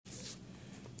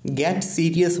Get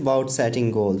serious about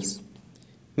setting goals.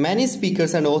 Many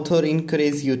speakers and authors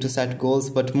encourage you to set goals,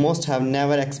 but most have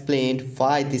never explained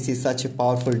why this is such a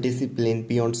powerful discipline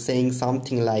beyond saying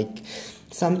something like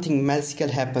something magical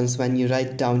happens when you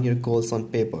write down your goals on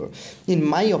paper. In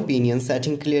my opinion,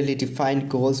 setting clearly defined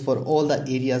goals for all the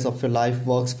areas of your life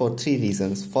works for three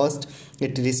reasons. First,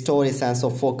 it restores a sense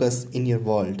of focus in your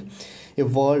world. A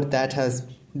world that has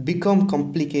become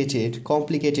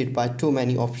complicated by too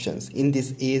many options. In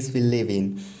this age we live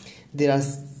in, there are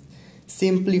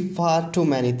simply far too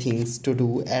many things to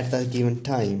do at the given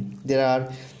time. There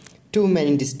are too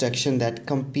many distractions that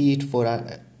compete for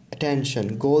our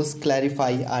attention. Goals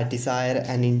clarify our desire,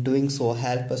 and in doing so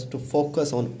help us to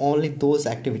focus on only those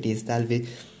activities that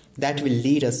will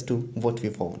lead us to what we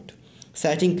want.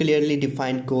 Setting clearly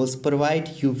defined goals provide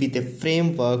you with a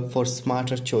framework for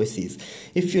smarter choices.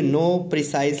 If you know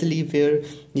precisely where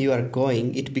you are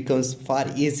going, it becomes far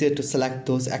easier to select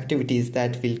those activities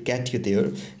that will get you there.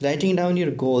 Writing down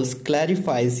your goals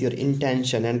clarifies your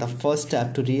intention, and the first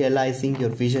step to realizing your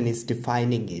vision is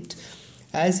defining it.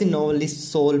 As the novelist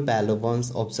Saul Bellow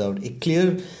once observed, a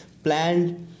clear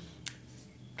plan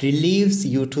relieves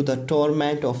you to the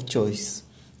torment of choice.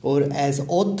 Or as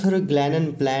author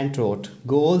Glennon Bland wrote,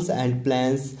 goals and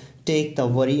plans take the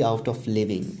worry out of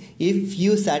living. If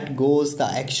you set goals, the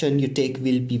action you take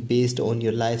will be based on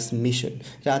your life's mission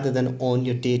rather than on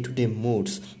your day-to-day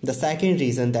moods. The second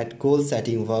reason that goal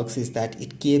setting works is that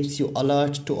it keeps you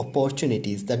alert to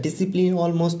opportunities. The discipline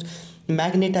almost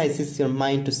magnetizes your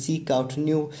mind to seek out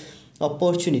new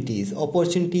opportunities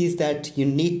that you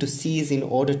need to seize in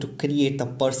order to create the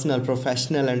personal,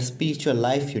 professional, and spiritual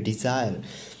life you desire.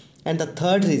 And the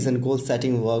third reason goal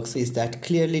setting works is that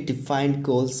clearly defined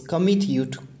goals commit you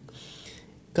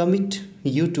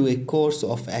to a course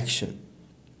of action.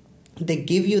 They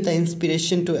give you the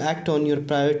inspiration to act on your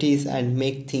priorities and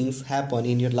make things happen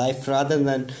in your life rather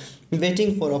than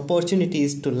waiting for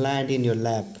opportunities to land in your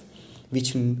lap,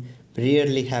 which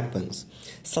rarely happens.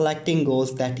 Selecting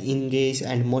goals that engage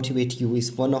and motivate you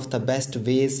is one of the best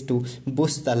ways to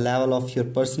boost the level of your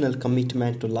personal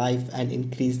commitment to life and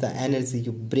increase the energy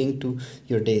you bring to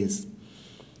your days.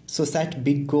 So set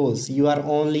big goals. You are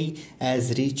only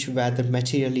as rich, whether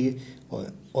materially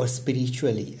or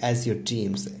spiritually, as your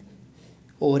dreams.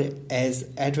 Or as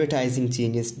advertising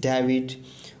genius David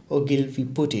Ogilvy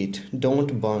put it,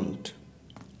 don't bunt.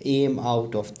 Aim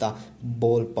out of the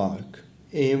ballpark.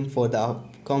 Aim for the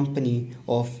company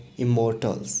of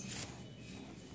immortals.